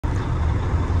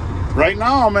Right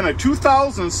now I'm in a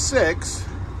 2006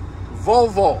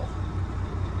 Volvo.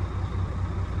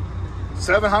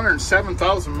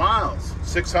 707,000 miles,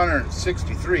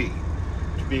 663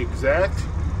 to be exact.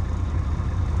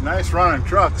 Nice running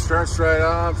truck, starts right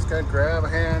off. It's got grab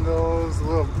handles, a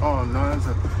little, oh no, it's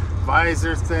a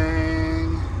visor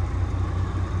thing.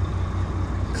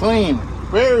 Clean,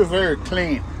 very, very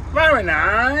clean. Very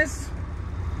nice.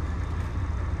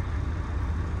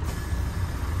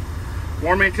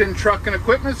 Warmington Truck and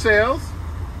Equipment Sales.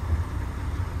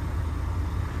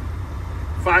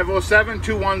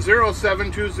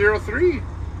 507-210-7203.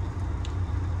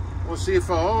 We'll see if,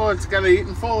 oh, it's got a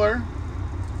Eaton Fuller.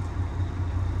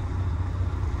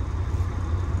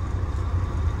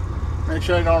 Make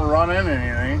sure I don't run into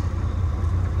anything.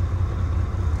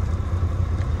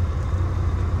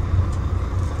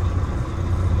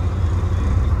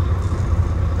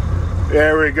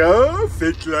 There we go,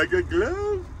 fits like a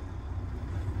glove.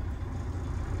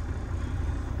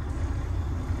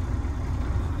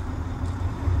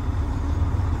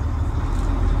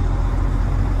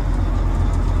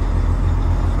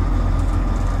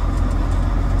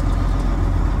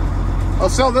 I'll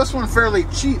sell this one fairly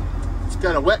cheap. It's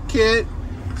got a wet kit,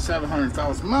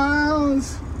 700,000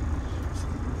 miles.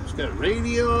 It's got a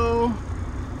radio,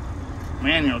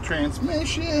 manual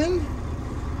transmission.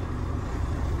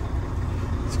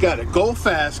 It's got a go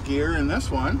fast gear in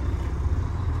this one.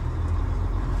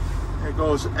 It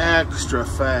goes extra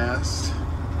fast.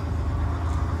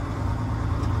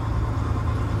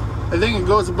 I think it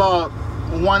goes about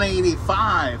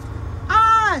 185.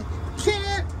 I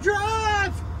can't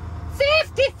drive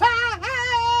 55.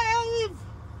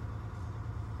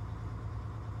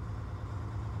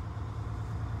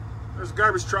 There's a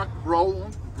garbage truck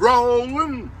rolling.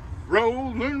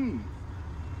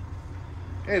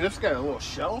 Hey, this got a little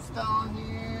shelf down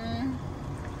here.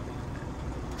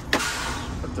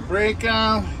 Put the brake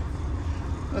on.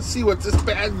 Let's see what this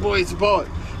bad boy's about.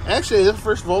 Actually, this is the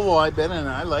first Volvo I've been in, and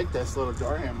I like this little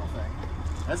door handle thing.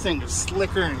 That thing is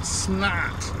slicker than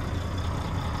snot.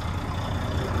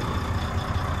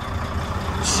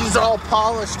 She's all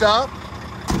polished up.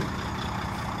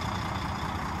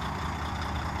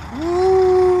 Woo!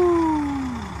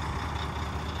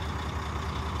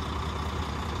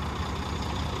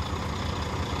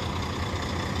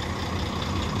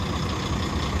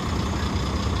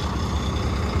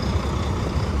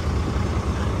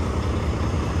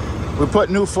 We put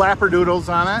new flapper doodles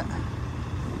on it.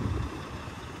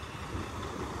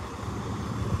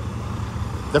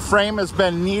 The frame has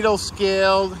been needle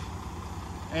scaled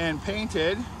and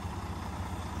painted.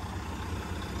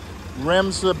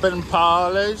 Rims have been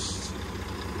polished.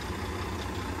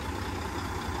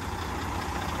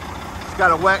 It's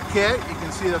got a wet kit. You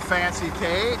can see the fancy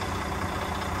tape.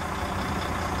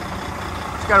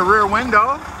 It's got a rear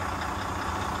window.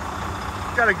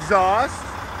 It's got exhaust.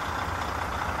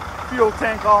 Fuel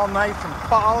tank all nice and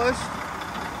polished.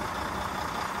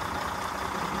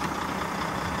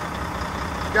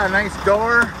 It's got a nice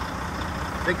door.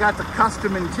 They got the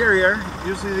custom interior.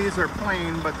 Usually these are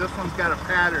plain, but this one's got a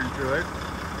pattern to it.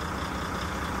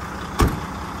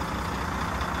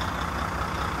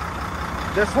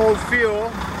 This holds fuel,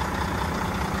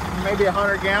 maybe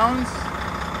 100 gallons.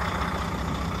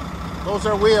 Those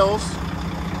are wheels.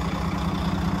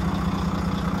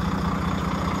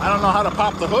 I don't know how to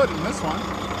pop the hood in this one.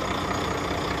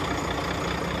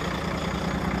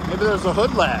 Maybe there's a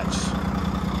hood latch.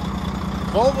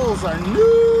 Volvos are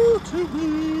new to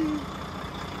me.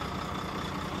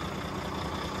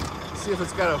 Let's see if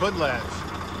it's got a hood latch.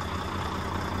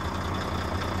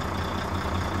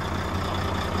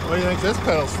 What do you think this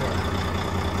pedal's for?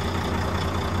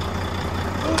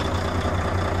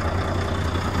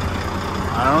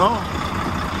 I don't know.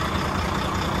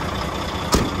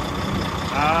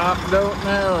 I don't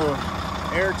know.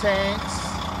 Air tanks.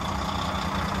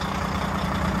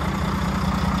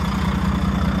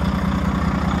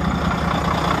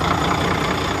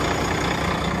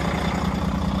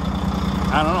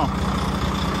 I don't know.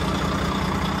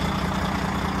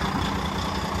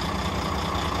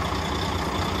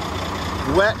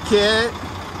 Wet kit.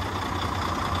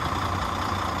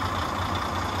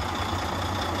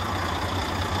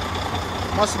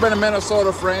 Must have been a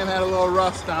Minnesota frame, had a little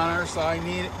rust on her, so I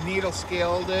needle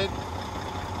scaled it.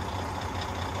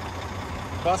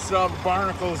 Busted all the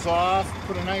barnacles off,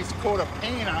 put a nice coat of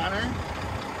paint on her.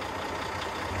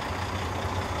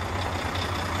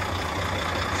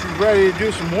 She's ready to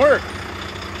do some work.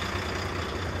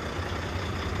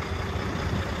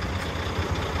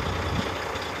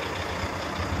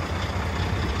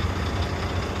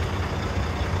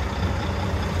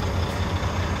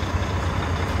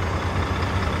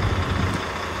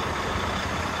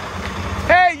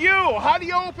 how do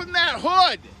you open that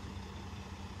hood?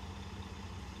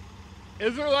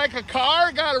 Is there like a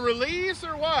car got a release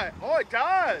or what? Oh, it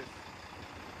does.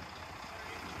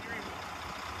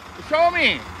 Show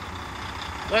me.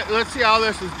 Let's see how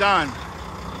this is done.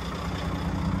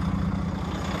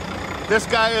 This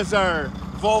guy is our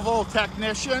Volvo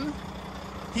technician.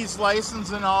 He's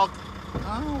licensed and all.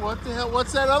 Oh, what the hell?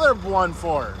 What's that other one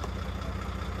for?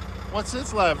 What's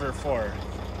this lever for?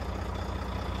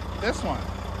 This one.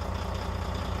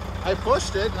 I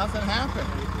pushed it, nothing happened.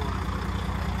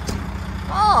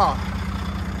 Oh.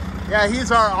 Yeah,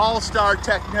 he's our all-star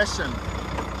technician.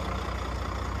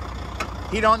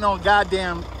 He don't know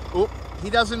goddamn, he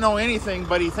doesn't know anything,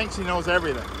 but he thinks he knows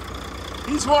everything.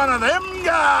 He's one of them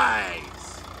guys.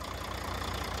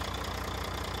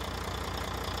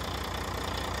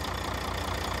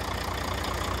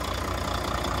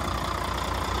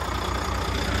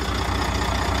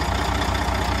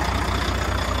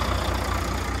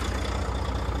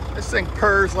 This thing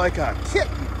purrs like a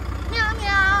kitten. Meow,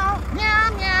 meow, meow,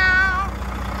 meow.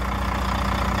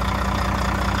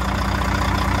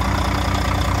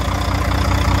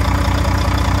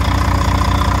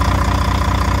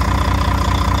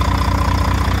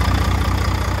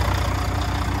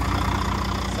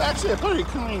 It's actually a pretty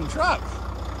clean truck.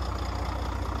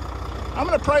 I'm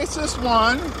gonna price this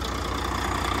one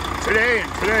today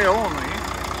and today only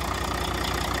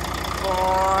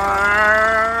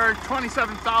for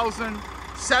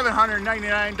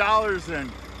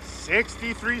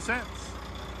 $27,799.63.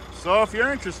 So if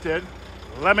you're interested,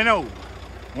 let me know.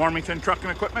 Warmington Truck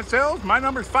and Equipment Sales. My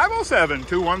number is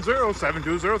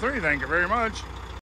 507-210-7203. Thank you very much.